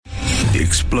The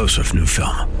explosive new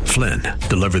film, Flynn,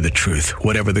 Deliver the Truth,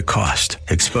 Whatever the Cost,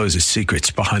 exposes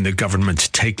secrets behind the government's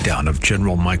takedown of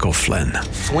General Michael Flynn.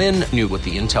 Flynn knew what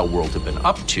the intel world had been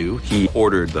up to. He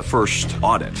ordered the first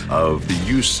audit of the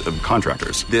use of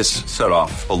contractors. This set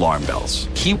off alarm bells.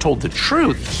 He told the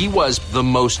truth. He was the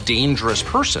most dangerous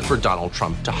person for Donald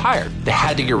Trump to hire. They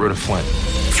had to get rid of Flynn.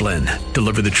 Flynn,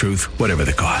 Deliver the Truth, Whatever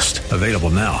the Cost. Available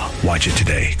now. Watch it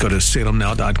today. Go to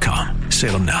salemnow.com.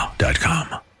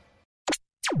 salemnow.com.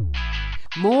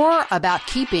 More about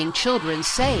keeping children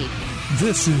safe.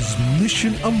 This is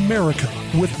Mission America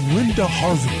with Linda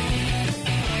Harvey.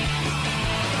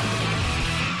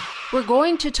 We're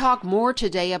going to talk more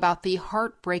today about the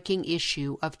heartbreaking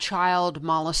issue of child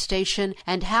molestation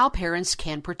and how parents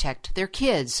can protect their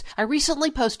kids. I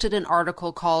recently posted an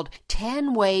article called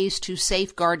 10 Ways to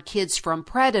Safeguard Kids from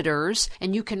Predators,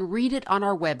 and you can read it on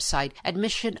our website at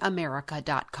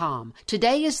missionamerica.com.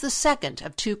 Today is the second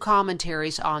of two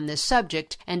commentaries on this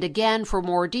subject, and again, for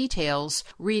more details,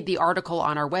 read the article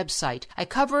on our website. I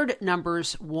covered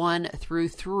numbers 1 through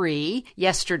 3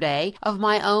 yesterday of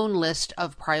my own list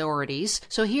of priorities.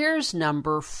 So here's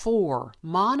number 4.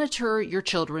 Monitor your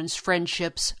children's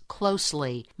friendships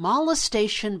closely.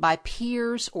 Molestation by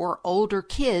peers or older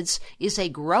kids is a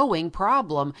growing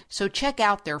problem, so check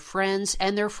out their friends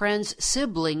and their friends'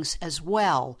 siblings as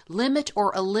well. Limit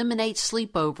or eliminate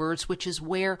sleepovers, which is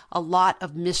where a lot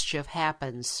of mischief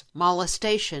happens.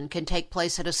 Molestation can take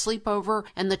place at a sleepover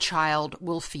and the child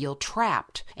will feel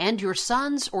trapped. And your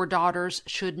sons or daughters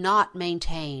should not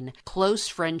maintain close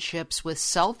friendships with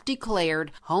self-declared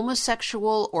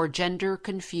homosexual or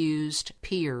gender-confused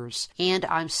peers. And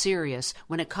I'm serious.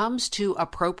 When it comes to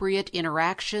appropriate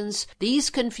interactions, these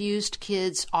confused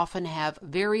kids often have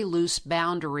very loose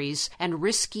boundaries and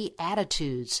risky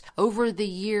attitudes. Over the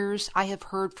years, I have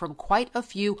heard from quite a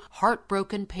few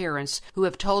heartbroken parents who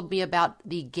have told me about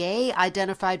the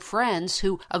gay-identified friends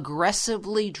who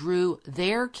aggressively drew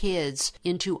their kids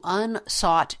into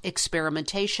unsought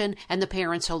experimentation, and the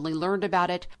parents only learned about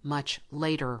it much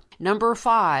later. Number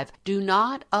 5, do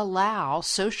not allow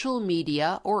social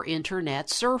media or internet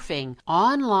surfing.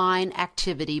 Online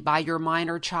activity by your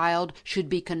minor child should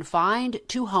be confined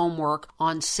to homework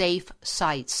on safe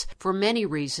sites. For many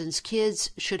reasons,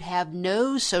 kids should have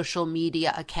no social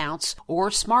media accounts or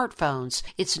smartphones.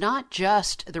 It's not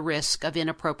just the risk of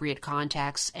inappropriate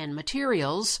contacts and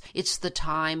materials, it's the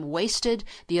time wasted,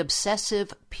 the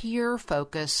obsessive peer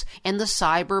focus, and the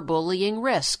cyberbullying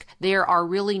risk. There are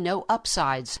really no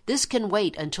upsides. This can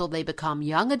wait until they become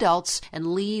young adults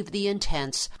and leave the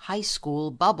intense high school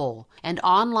bubble. And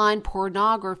online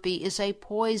pornography is a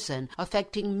poison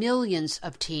affecting millions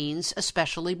of teens,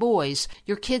 especially boys.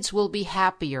 Your kids will be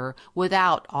happier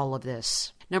without all of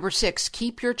this. Number 6,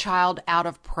 keep your child out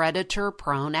of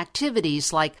predator-prone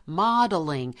activities like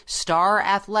modeling, star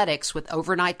athletics with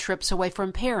overnight trips away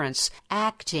from parents,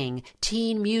 acting,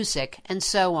 teen music, and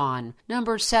so on.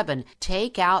 Number 7,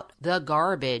 take out the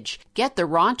garbage. Get the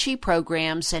raunchy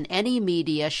programs and any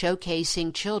media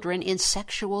showcasing children in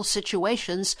sexual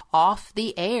situations off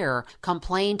the air.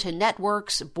 Complain to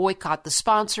networks, boycott the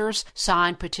sponsors,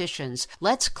 sign petitions.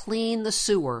 Let's clean the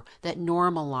sewer that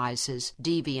normalizes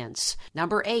deviance.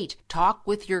 Number 8, talk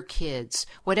with your kids.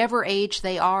 Whatever age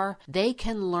they are, they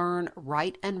can learn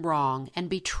right and wrong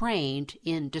and be trained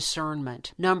in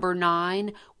discernment. Number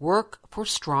 9, work for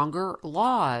stronger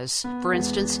laws. For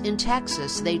instance, in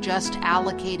Texas, they just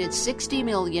allocated $60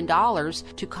 million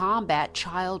to combat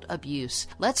child abuse.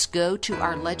 Let's go to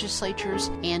our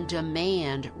legislatures and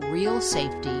demand real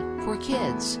safety for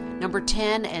kids. Number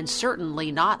 10, and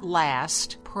certainly not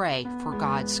last, pray for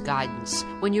God's guidance.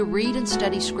 When you read and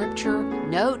study Scripture,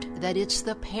 note that it's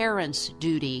the parents'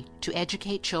 duty to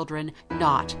educate children,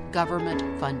 not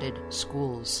government-funded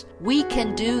schools. We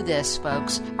can do this,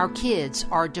 folks. Our kids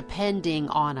are depending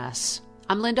on us.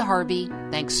 I'm Linda Harvey.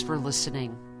 Thanks for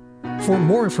listening. For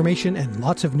more information and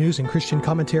lots of news and Christian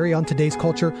commentary on today's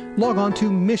culture, log on to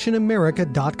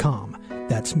missionamerica.com.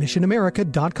 That's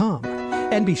missionamerica.com.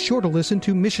 And be sure to listen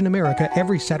to Mission America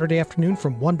every Saturday afternoon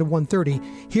from 1 to 1:30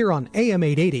 here on AM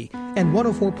 880 and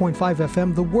 104.5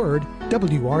 FM The Word,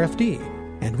 WRFD.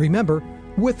 And remember,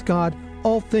 with God,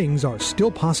 all things are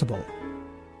still possible.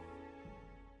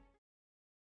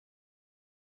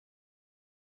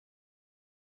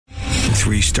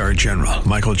 3-star General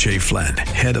Michael J. Flynn,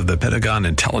 head of the Pentagon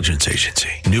Intelligence Agency,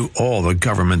 knew all the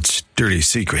government's dirty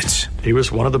secrets. He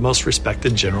was one of the most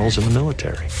respected generals in the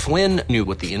military. Flynn knew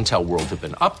what the intel world had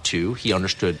been up to. He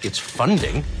understood its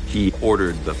funding. He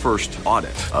ordered the first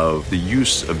audit of the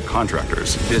use of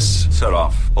contractors. This set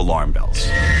off alarm bells.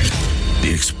 The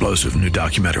explosive new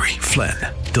documentary, Flynn,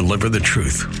 deliver the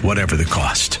truth, whatever the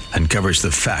cost, uncovers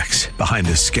the facts behind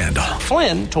the scandal.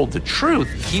 Flynn told the truth.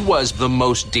 He was the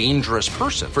most dangerous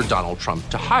person for Donald Trump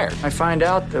to hire. I find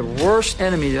out the worst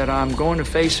enemy that I'm going to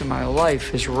face in my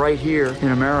life is right here in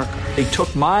America. They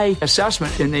took my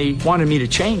assessment and they wanted me to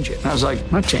change it. And I was like,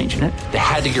 I'm not changing it. They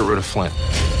had to get rid of Flynn.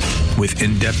 With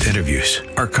in-depth interviews,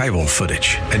 archival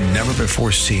footage, and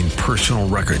never-before-seen personal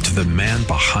records of the man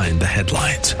behind the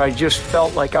headlines. I just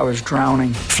felt like I was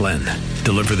drowning. Flynn,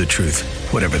 deliver the truth,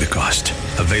 whatever the cost.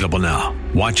 Available now.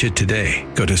 Watch it today.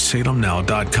 Go to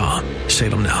salemnow.com.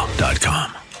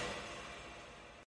 salemnow.com.